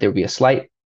minor, there would be a slight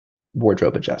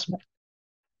wardrobe adjustment.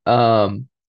 Um,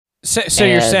 So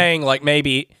you're and saying like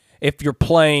maybe if you're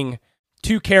playing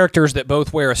two characters that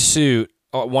both wear a suit,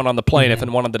 one on the plaintiff mhm,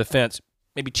 and one on the defense,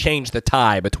 maybe change the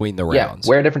tie between the yeah, rounds.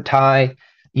 wear a different tie.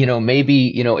 Maybe,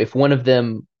 if one of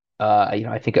them,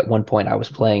 I think at one point I was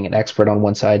playing an expert on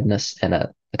one side and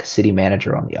a city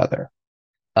manager on the other.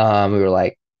 We were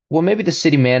like, well, maybe the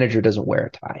city manager doesn't wear a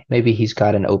tie. Maybe he's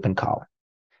got an open collar.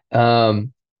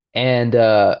 Um, and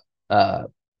uh,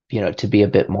 to be a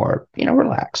bit more,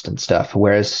 relaxed and stuff.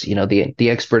 Whereas, the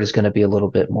expert is going to be a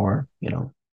little bit more,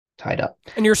 tied up.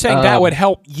 And you're saying that would Um,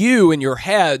 help you in your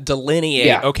head delineate,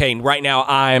 yeah, okay, right now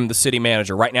I'm the city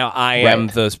manager. Right now I am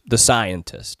right, the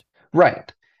scientist.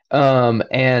 right. Um,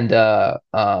 and uh,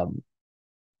 um,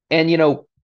 and you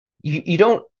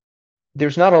don't.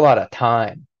 There's not a lot of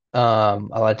time. A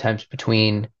lot of times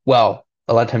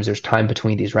a lot of times there's time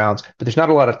between these rounds, but there's not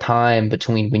a lot of time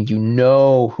between when you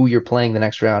know who you're playing the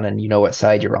next round and you know what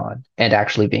side you're on and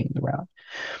actually being in the round.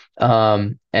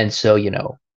 And so,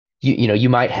 you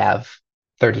might have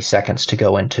 30 seconds to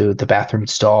go into the bathroom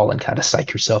stall and kind of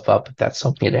psych yourself up if that's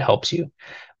something that helps you.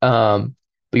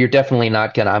 But you're definitely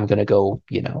not I'm gonna go,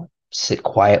 sit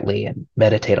quietly and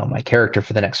meditate on my character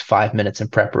for the next 5 minutes in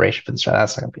preparation for this round.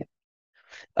 That's not gonna be it.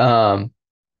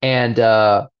 And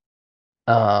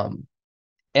um,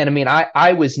 and I mean,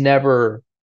 I was never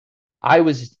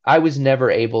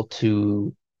able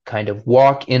to kind of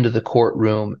walk into the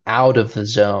courtroom out of the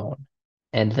zone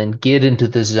and then get into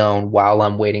the zone while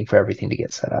I'm waiting for everything to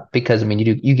get set up. Because I mean,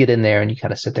 you get in there and you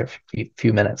kind of sit there for a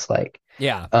few minutes. Like,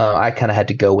 Yeah. I kind of had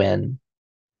to go in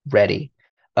ready.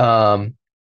 Um,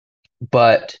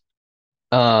 but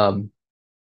um,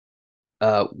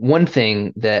 one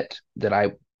thing that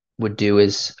I would do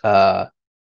is and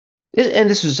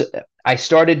this was I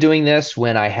started doing this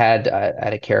when I had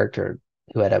a character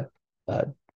who had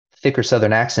a thicker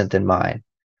Southern accent than mine.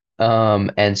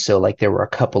 And so like there were a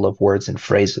couple of words and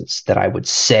phrases that I would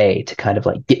say to kind of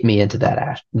like get me into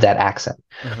that accent.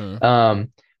 Mm-hmm.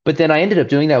 Um, but then I ended up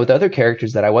doing that with other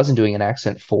characters that I wasn't doing an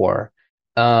accent for.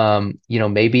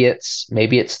 Maybe it's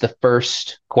the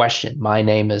first question. My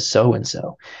name is so and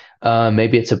so.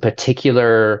 Maybe it's a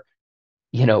particular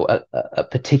a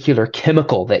particular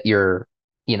chemical that you're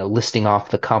listing off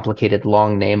the complicated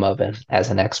long name of as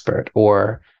an expert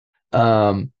or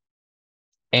um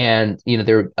and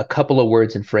there are a couple of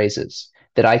words and phrases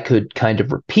that I could kind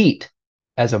of repeat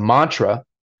as a mantra,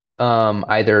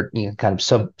 either kind of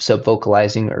sub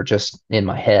vocalizing or just in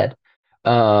my head,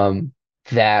 um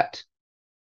that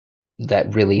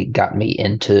really got me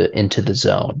into the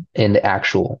zone in the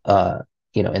actual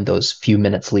in those few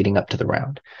minutes leading up to the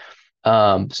round.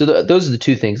 So those are the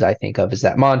two things I think of is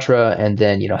that mantra, and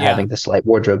then Yeah. having the slight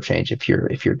wardrobe change uh,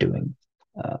 if you're doing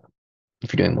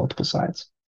multiple sides.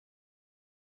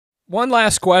 One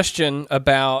last question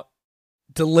about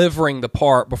delivering the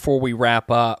part before we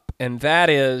wrap up, and that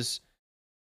is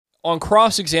on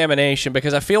cross examination,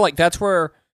 because I feel like that's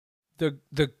where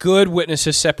the good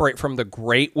witnesses separate from the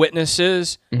great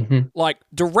witnesses. Hmm. Like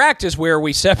direct is where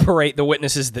we separate the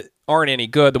witnesses that aren't any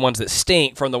good, the ones that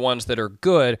stink, from the ones that are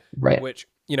good. Right. Which,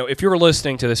 if you're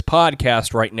listening to this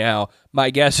podcast right now, my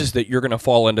guess is that you're going to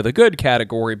fall into the good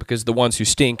category because the ones who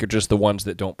stink are just the ones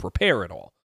that don't prepare at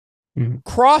all. Hmm.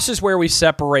 Cross is where we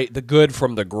separate the good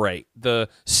from the great, the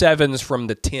sevens from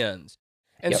the tens.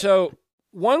 And Yep. so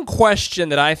one question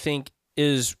that I think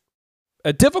is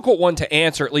a difficult one to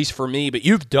answer, at least for me, but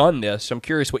you've done this, so I'm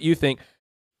curious what you think.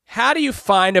 How do you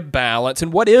find a balance,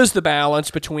 and what is the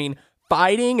balance between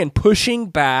fighting and pushing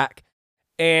back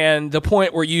and the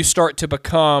point where you start to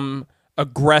become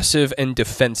aggressive and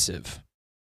defensive?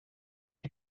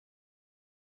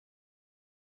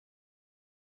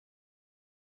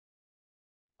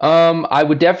 I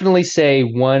would definitely say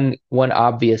one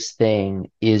obvious thing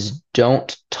is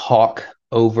don't talk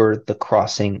over the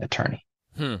crossing attorney.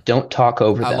 Hmm. Don't talk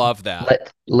over I them. love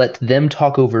that. Let them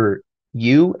talk over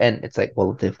you, and it's like,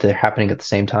 well, if they're happening at the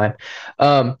same time,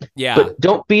 Yeah. but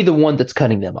don't be the one that's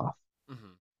cutting them off.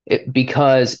 Mhm.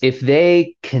 Because if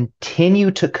they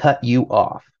continue to cut you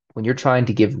off when you're trying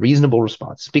to give reasonable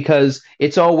response, because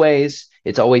it's always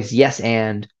yes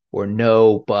and or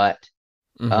no but,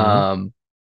 Mhm. um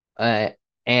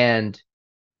and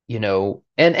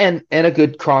and a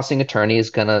good crossing attorney is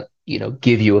gonna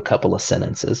give you a couple of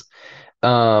sentences.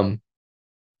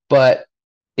 But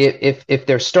if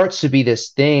there starts to be this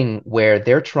thing where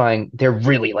they're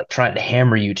really like trying to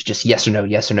hammer you to just yes or no,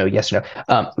 yes or no, yes or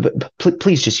no.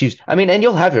 Please just use. I mean, and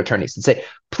you'll have your attorneys and say,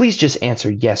 please just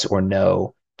answer yes or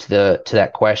no to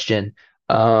that question.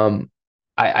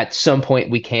 At some point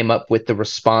we came up with the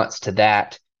response to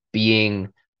that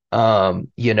being, I'm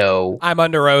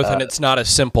under oath, and it's not as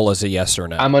simple as a yes or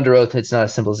no. I'm under oath. It's not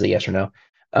as simple as a yes or no.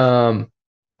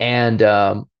 And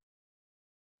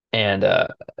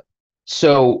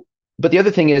So, but the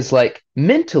other thing is like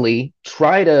mentally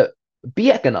try to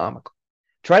be economical.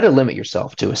 Try to limit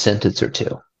yourself to a sentence or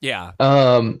two. Yeah.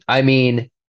 I mean,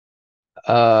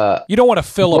 you don't want to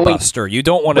filibuster. You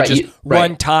don't want to just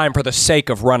run time for the sake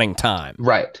of running time.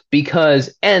 Right.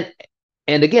 Because, and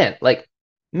again, like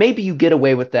maybe you get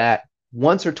away with that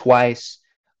once or twice.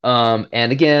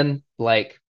 And again,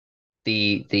 like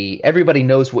the everybody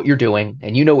knows what you're doing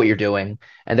and you know what you're doing.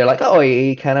 And they're like, oh,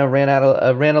 he kind of ran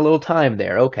a little time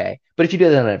there. Okay. But if you do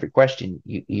that on every question,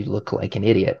 you look like an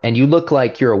idiot and you look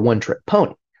like you're a one-trick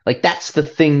pony. Like that's the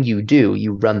thing you do.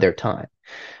 You run their time.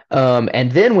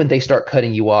 And then when they start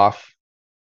cutting you off,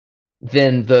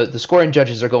 then the scoring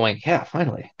judges are going, yeah,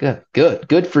 finally,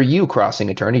 good for you, crossing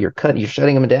attorney. You're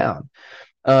shutting them down.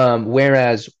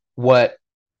 Whereas what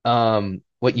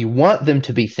you want them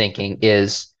to be thinking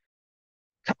is,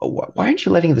 why aren't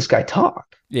you letting this guy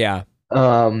talk? Yeah.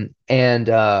 And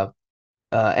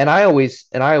I always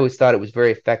thought it was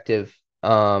very effective.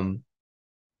 Not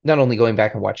only going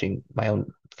back and watching my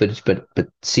own footage, but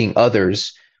seeing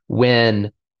others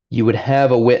when you would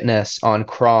have a witness on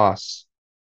cross,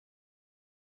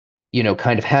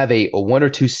 kind of have a 1 or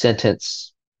 2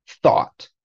 sentence thought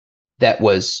that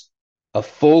was a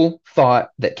full thought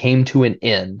that came to an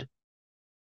end.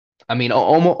 I mean,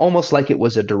 almost like it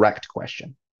was a direct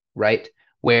question, right?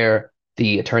 Where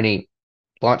the attorney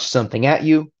launched something at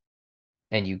you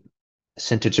and you a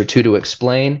sentence or two to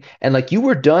explain, and like you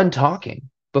were done talking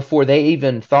before they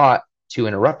even thought to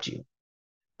interrupt you.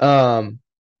 And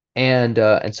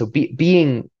so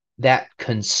being that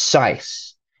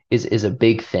concise is a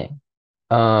big thing.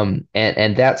 And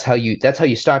that's how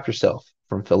you stop yourself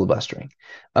from filibustering.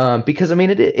 Because I mean,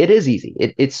 it is easy.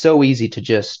 It's so easy to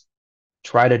just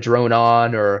try to drone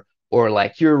on or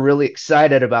like you're really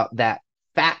excited about that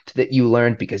fact that you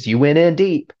learned because you went in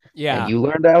deep. Yeah. And you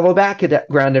learned all the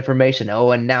background information.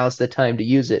 Oh, and now's the time to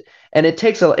use it. And it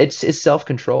takes it's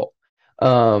self-control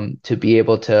to be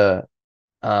able to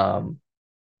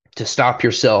stop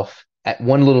yourself at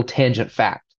one little tangent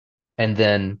fact. And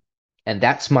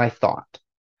that's my thought.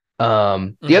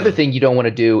 The other thing you don't want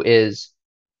to do is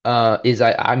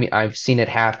I mean, I've seen it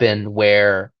happen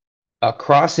where a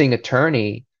crossing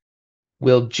attorney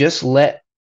will just let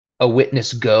a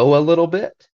witness go a little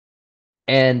bit,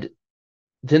 and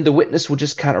then the witness will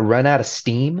just kind of run out of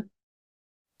steam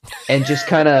and just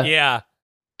kind of yeah.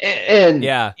 And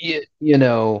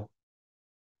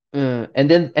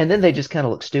and then they just kind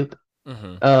of look stupid.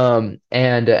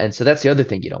 And so that's the other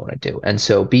thing you don't want to do. And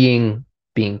so being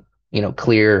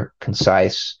clear,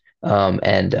 concise,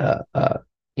 and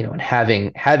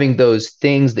having those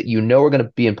things that are going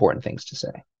to be important things to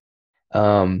say,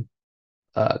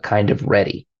 kind of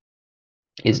ready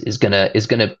is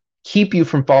gonna keep you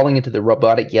from falling into the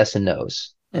robotic yes and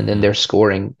no's, and then they're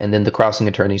scoring, and then the crossing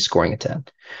attorney's scoring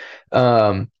attempt.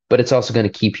 But it's also going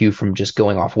to keep you from just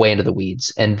going off way into the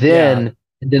weeds, and then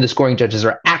the scoring judges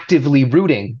are actively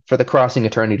rooting for the crossing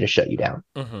attorney to shut you down.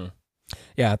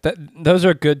 Yeah, those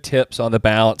are good tips on the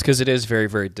balance because it is very,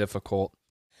 very difficult.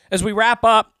 As we wrap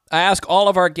up, I ask all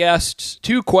of our guests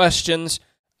 2 questions,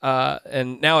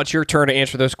 and now it's your turn to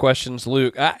answer those questions,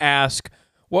 Luke. I ask,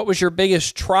 what was your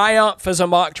biggest triumph as a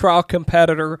mock trial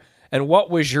competitor, and what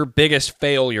was your biggest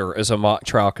failure as a mock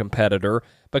trial competitor?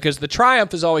 Because the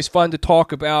triumph is always fun to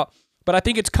talk about, but I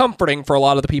think it's comforting for a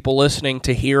lot of the people listening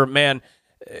to hear, man,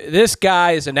 this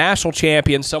guy is a national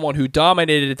champion, someone who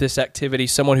dominated this activity,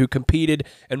 someone who competed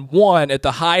and won at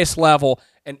the highest level,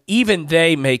 and even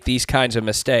they make these kinds of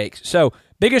mistakes. So,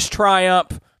 biggest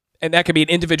triumph, and that can be an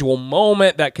individual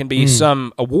moment, that can be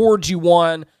some awards you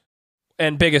won,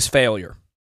 and biggest failure.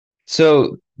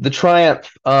 So the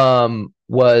triumph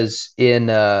was in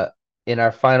our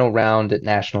final round at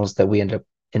nationals that we end up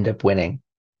winning.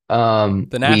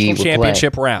 The national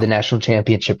championship round. The national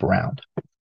championship round.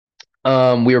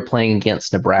 We were playing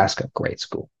against Nebraska. Great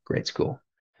school.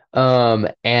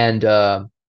 And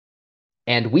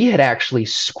we had actually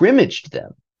scrimmaged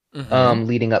them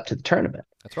leading up to the tournament.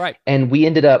 That's right. And we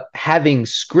ended up having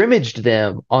scrimmaged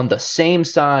them on the same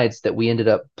sides that we ended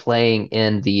up playing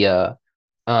in the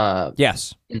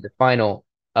in the final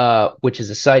which is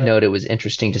a side note. It was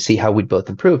interesting to see how we'd both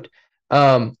improved.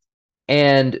 Um,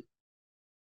 and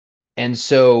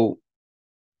so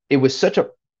it was such a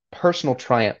personal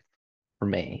triumph for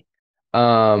me,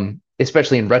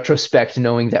 especially in retrospect,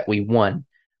 knowing that we won,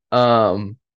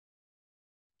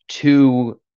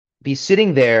 to be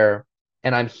sitting there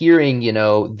and I'm hearing,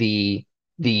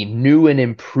 the new and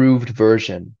improved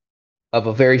version of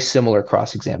a very similar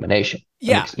cross-examination.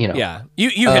 Yeah, You know, yeah.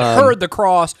 You had heard the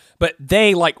cross, but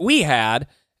they, like we had,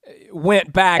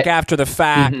 went back after the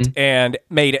fact and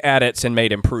made edits and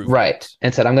made improvements. Right.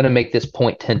 And said, I'm going to make this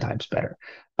point 10 times better.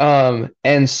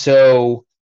 And so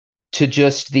to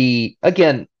just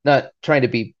again, not trying to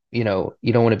be, you don't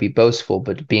want to be boastful,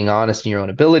 but being honest in your own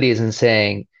abilities and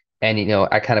saying, and,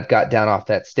 I kind of got down off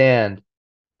that stand.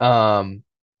 And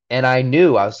I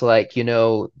knew, I was like,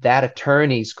 that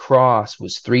attorney's cross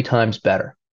was 3 times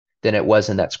better than it was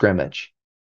in that scrimmage.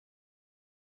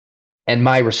 And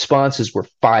my responses were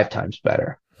 5 times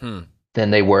better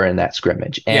than they were in that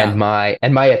scrimmage. And my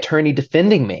attorney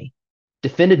defended me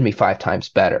 5 times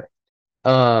better.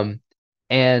 And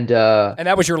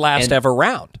that was your last ever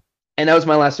round. And that was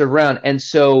my last ever round. And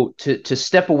so to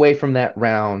step away from that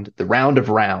round, the round of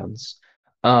rounds,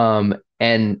 and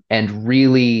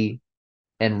really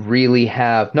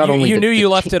have not only you knew you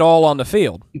left it all on the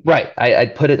field, right? I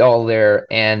put it all there,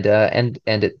 and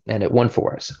it won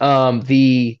for us.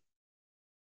 The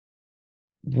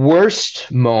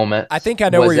worst moment, I think I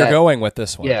know where you're going with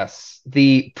this one. Yes,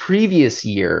 the previous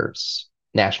year's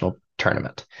national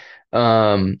tournament.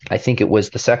 I think it was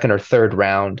the second or third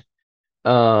round,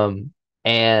 and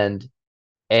I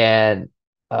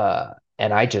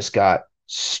just got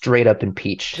straight up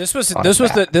impeached. This was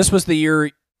the year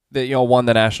that y'all won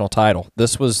the national title.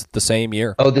 This was the same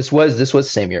year. Oh, this was the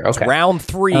same year. Okay. Round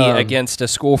 3 against a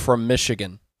school from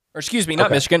Michigan. Or excuse me,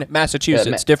 not Michigan,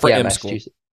 Massachusetts. Different M school.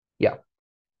 Yeah.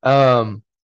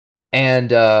 And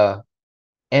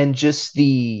just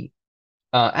the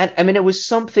I mean, it was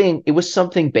something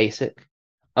basic.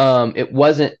 It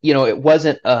wasn't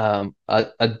a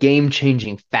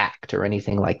game-changing fact or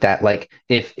anything like that. Like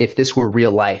if this were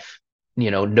real life,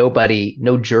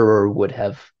 no juror would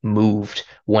have moved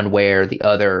one way or the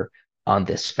other on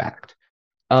this fact.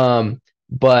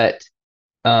 But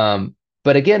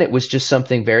again, it was just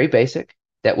something very basic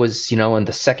that was, in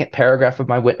the second paragraph of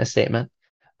my witness statement,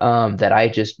 that I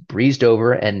just breezed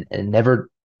over and never,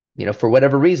 for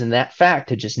whatever reason, that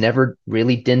fact had just never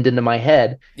really dinned into my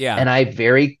head. Yeah. And I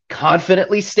very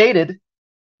confidently stated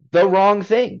the wrong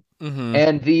thing.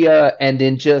 And and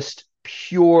in just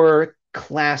pure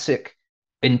classic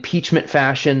impeachment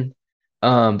fashion,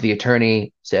 the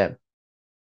attorney said,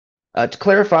 to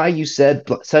clarify, you said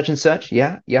such and such.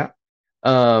 Yeah.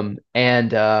 I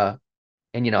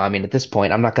mean, at this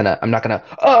point, I'm not gonna,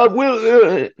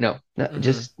 no,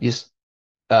 just,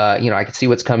 I can see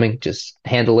what's coming. Just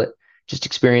handle it. Just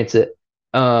experience it.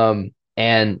 And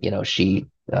she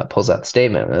pulls out the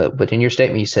statement. But in your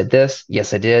statement, you said this.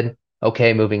 Yes, I did.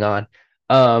 Okay, moving on.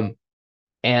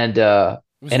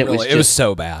 It was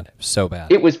so bad. So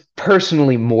bad. It was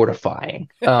personally mortifying.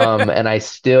 And I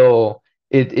still,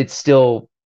 it still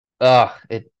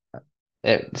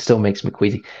makes me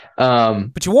queasy.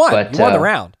 But you won. You won the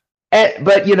round.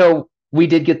 But we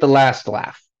did get the last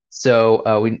laugh.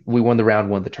 So we won the round,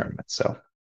 won the tournament. So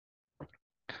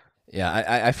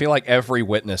yeah, I feel like every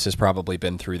witness has probably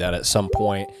been through that at some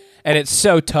point, and it's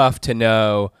so tough to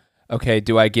know. Okay,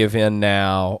 do I give in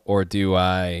now, or do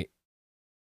I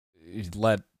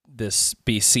let this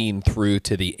be seen through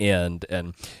to the end?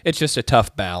 And it's just a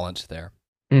tough balance there.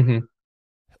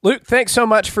 Luke, thanks so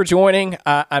much for joining.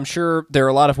 I'm sure there are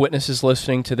a lot of witnesses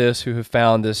listening to this who have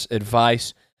found this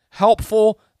advice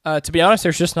helpful. To be honest,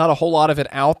 there's just not a whole lot of it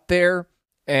out there,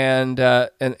 and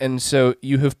so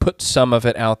you have put some of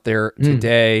it out there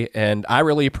today, and I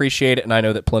really appreciate it, and I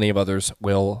know that plenty of others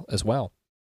will as well.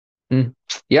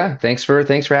 Yeah, thanks for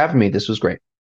having me. This was great.